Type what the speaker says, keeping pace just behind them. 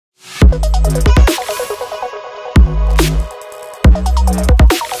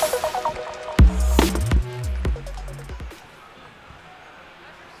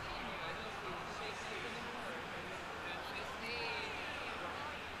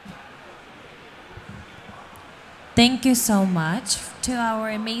Thank you so much to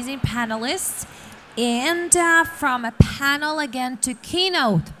our amazing panelists. And from a panel again to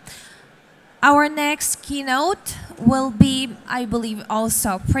keynote. Our next keynote will be, I believe,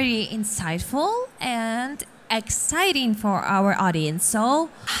 also pretty insightful and exciting for our audience. So,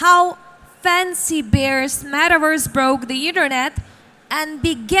 how Fancy Bears Metaverse broke the internet and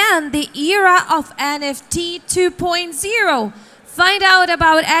began the era of NFT 2.0. Find out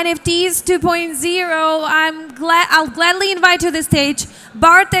about NFTs 2.0. I'll gladly invite to the stage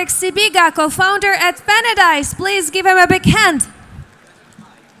Bartek Sibiga, co-founder at Fanadize. Please give him a big hand.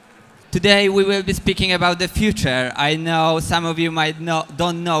 Today we will be speaking about the future. I know some of you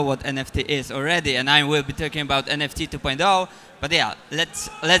don't know what NFT is already, and I will be talking about NFT 2.0. But yeah,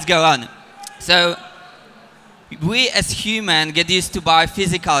 let's go on. So we as humans get used to buy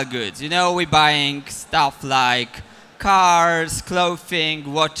physical goods. You know, we're buying stuff like cars,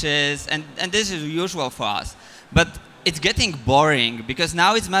 clothing, watches, and this is usual for us. But it's getting boring because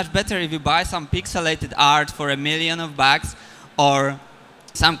now it's much better if you buy some pixelated art for $1 million or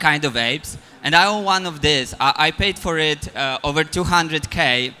some kind of apes. And I own one of these. I paid for it over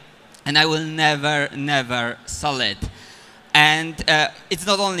 200K, and I will never sell it. And it's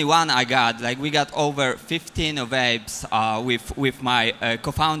not only one I got. Like, we got over 15 of apes with my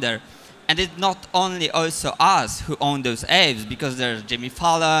co-founder. And it's not only also us who own those apes, because there's Jimmy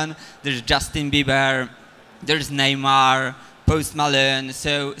Fallon, there's Justin Bieber, there's Neymar, Post Malone,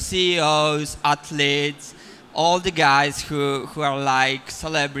 so CEOs, athletes, all the guys who are like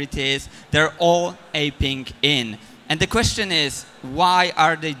celebrities, they're all aping in. And the question is, why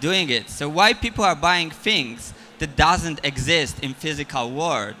are they doing it? So why people are buying things that doesn't exist in physical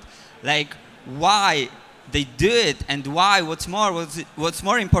world? Like, why they do it, and why, what's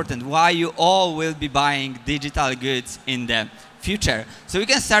more important, why you all will be buying digital goods in the future. So we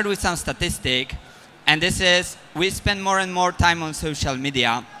can start with some statistic, and this is, we spend more and more time on social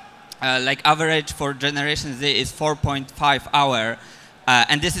media. Like, average for Generation Z is 4.5 hours,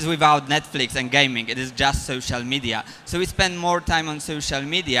 and this is without Netflix and gaming. It is just social media. So we spend more time on social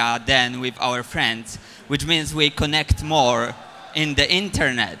media than with our friends, which means we connect more in the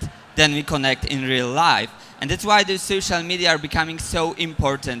internet than we connect in real life. And that's why the social media are becoming so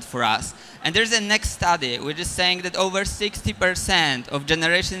important for us. And there's a next study which is saying that over 60% of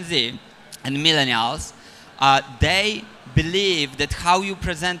Generation Z and millennials, they believe that how you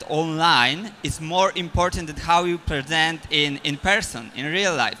present online is more important than how you present in person, in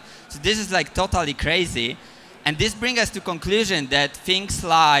real life. So this is like totally crazy. And this brings us to conclusion that things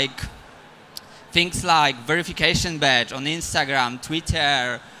like verification badge on Instagram,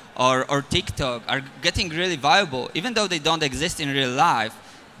 Twitter, or TikTok are getting really valuable. Even though they don't exist in real life,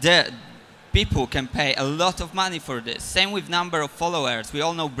 the people can pay a lot of money for this. Same with number of followers. We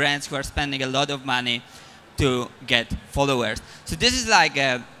all know brands who are spending a lot of money to get followers. So this is like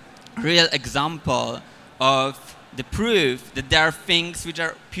a real example of the proof that there are things which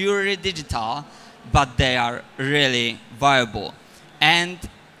are purely digital, but they are really viable. And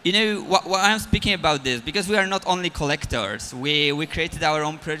you know, why I'm speaking about this, because we are not only collectors. We created our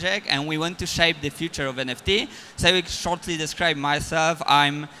own project, and we want to shape the future of NFT. So I will shortly describe myself.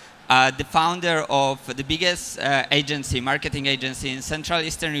 I'm the founder of the biggest marketing agency in Central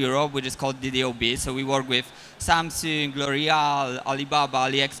Eastern Europe, which is called DDOB. So we work with Samsung, L'Oreal, Alibaba,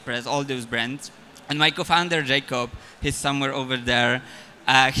 AliExpress, all those brands. And my co-founder, Jacob, he's somewhere over there.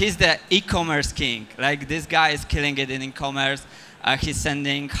 He's the e-commerce king. Like, this guy is killing it in e-commerce. He's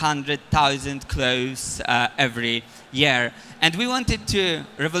sending 100,000 clothes every year. And we wanted to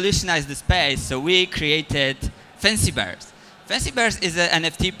revolutionize the space, so we created Fancy Bears. Fancy Bears is an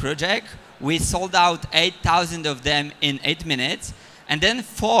NFT project. We sold out 8,000 of them in 8 minutes. And then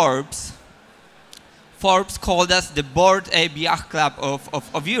Forbes called us the Bored Ape Yacht Club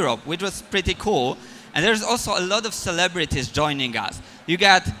of Europe, which was pretty cool. And there's also a lot of celebrities joining us. You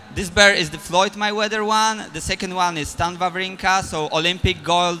got, this bear is the Floyd Mayweather one. The second one is Stan Wawrinka, so Olympic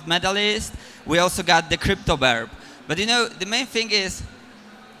gold medalist. We also got the crypto bear. But you know, the main thing is,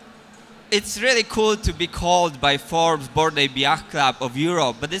 it's really cool to be called by Forbes Bored Ape Yacht Club of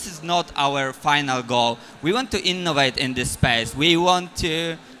Europe, but this is not our final goal. We want to innovate in this space. We want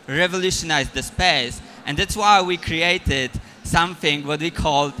to revolutionize the space. And that's why we created something what we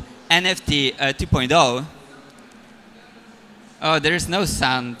called NFT 2.0. Oh, there is no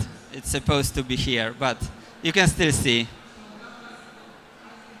sound. It's supposed to be here, but you can still see.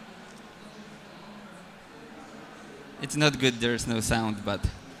 It's not good there is no sound, but...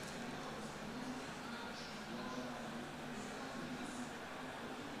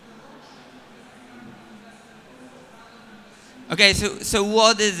 Okay, so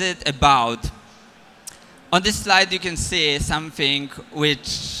what is it about? On this slide, you can see something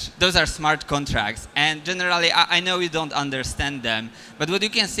which, those are smart contracts. And generally, I know you don't understand them. But what you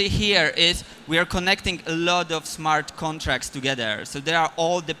can see here is we are connecting a lot of smart contracts together. So they are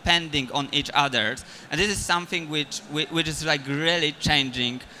all depending on each other. And this is something which is like really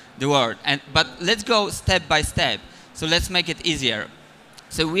changing the world. But let's go step by step. So let's make it easier.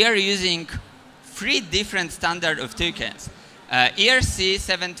 So we are using 3 different standards of tokens. ERC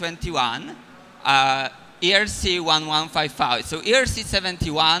 721, ERC 1155. So ERC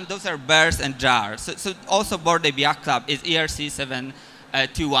 71, those are bears and jars. So also Bored Ape Yacht Club is ERC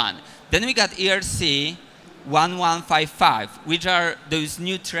 721. Then we got ERC 1155, which are those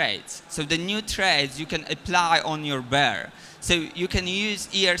new trades. So the new trades you can apply on your bear. So you can use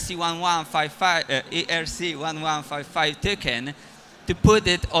ERC 1155 token to put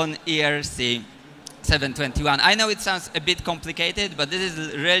it on ERC 721. I know it sounds a bit complicated, but this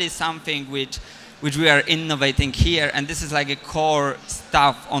is really something which we are innovating here, and this is like a core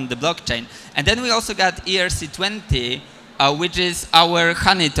stuff on the blockchain. And then we also got ERC20, which is our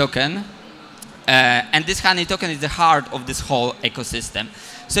honey token. And this honey token is the heart of this whole ecosystem.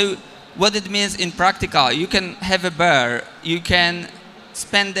 So what it means in practical, you can have a bear, you can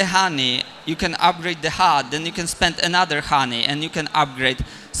spend the honey, you can upgrade the hut, then you can spend another honey, and you can upgrade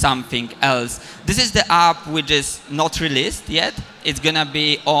something else. This is the app which is not released yet. It's gonna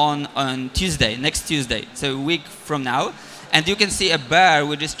be on Tuesday, next Tuesday, so a week from now. And you can see a bear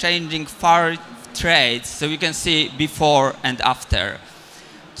which is changing 4 trades, so you can see before and after.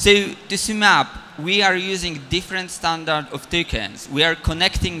 So to sum up, we are using different standard of tokens. We are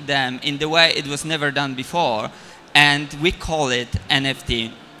connecting them in the way it was never done before, and we call it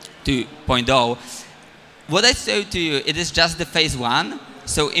NFT 2.0. What I showed to you, it is just the phase 1.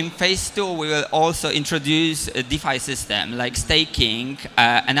 So in phase 2, we will also introduce a DeFi system like staking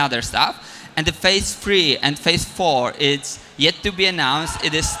and other stuff. And the phase 3 and phase 4, it's yet to be announced.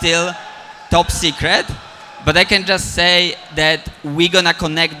 It is still top secret. But I can just say that we're going to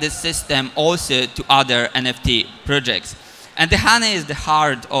connect this system also to other NFT projects. And the honey is the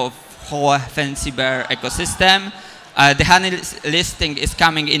heart of whole Fancy Bear ecosystem. The honey listing is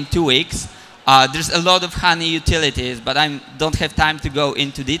coming in 2 weeks. There's a lot of honey utilities, but I don't have time to go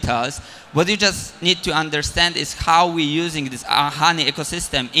into details. What you just need to understand is how we're using this honey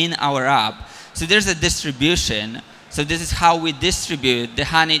ecosystem in our app. So there's a distribution. So this is how we distribute the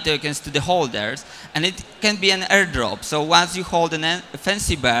honey tokens to the holders. And it can be an airdrop. So once you hold a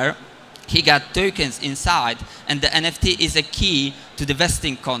Fancy Bear, he got tokens inside, and the NFT is a key to the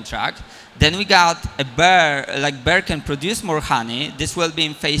vesting contract. Then we got a bear, like bear can produce more honey. This will be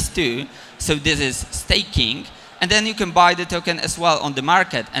in phase 2. So this is staking. And then you can buy the token as well on the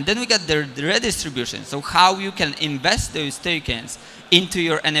market. And then we got the redistribution. So how you can invest those tokens into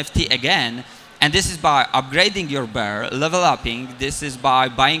your NFT again. And this is by upgrading your bear, level upping. This is by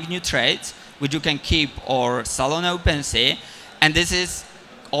buying new trades, which you can keep or sell on OpenSea. And this is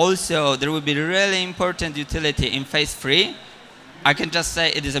also, there will be really important utility in phase 3. I can just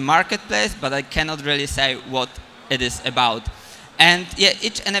say it is a marketplace, but I cannot really say what it is about. And yeah,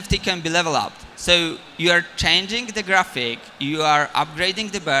 each NFT can be level up. So you are changing the graphic, you are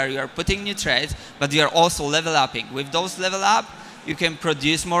upgrading the bear, you are putting new trades, but you are also level upping. With those level up, you can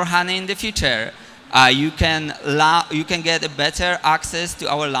produce more honey in the future. You can get a better access to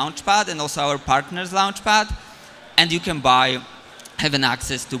our launchpad and also our partners' launchpad, and you can have an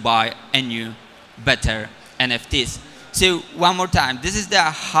access to buy a new, better NFTs. So one more time, this is the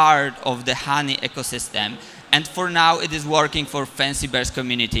heart of the honey ecosystem. And for now, it is working for Fancy Bears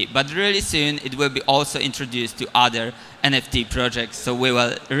community. But really soon, it will be also introduced to other NFT projects. So we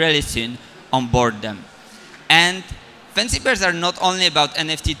will really soon onboard them. And Fancy Bears are not only about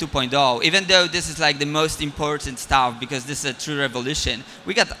NFT 2.0, even though this is like the most important stuff because this is a true revolution.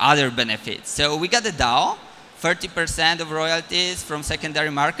 We got other benefits. So we got the DAO. 30% of royalties from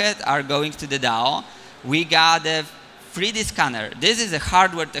secondary market are going to the DAO. We got a 3D scanner. This is a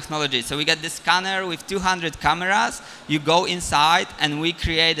hardware technology. So we got the scanner with 200 cameras. You go inside and we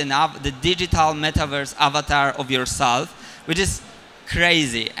create the digital metaverse avatar of yourself, which is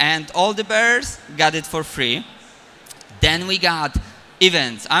crazy. And all the bears got it for free. Then we got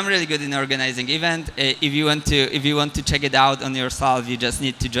events. I'm really good in organizing events. If you want to check it out on yourself, you just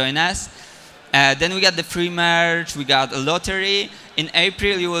need to join us. Then we got the free merch, we got a lottery. In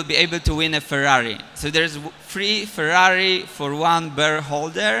April, you will be able to win a Ferrari. So there's free Ferrari for 1 bear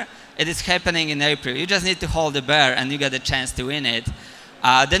holder. It is happening in April. You just need to hold the bear and you get a chance to win it.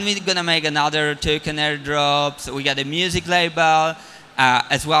 Then we're gonna make another token airdrop. So we got a music label.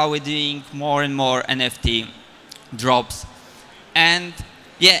 As well, we're doing more and more NFT drops. And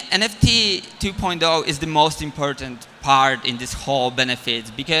Yeah, NFT 2.0 is the most important part in this whole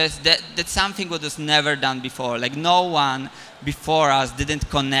benefit because that's something what was never done before. Like no one before us didn't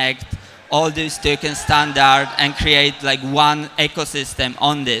connect all these token standard and create like one ecosystem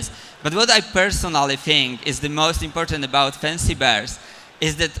on this. But what I personally think is the most important about Fancy Bears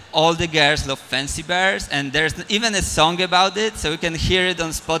is that all the girls love Fancy Bears, and there's even a song about it, so you can hear it on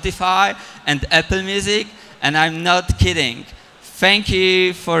Spotify and Apple Music, and I'm not kidding. Thank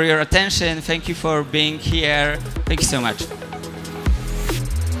you for your attention. Thank you for being here. Thank you so much.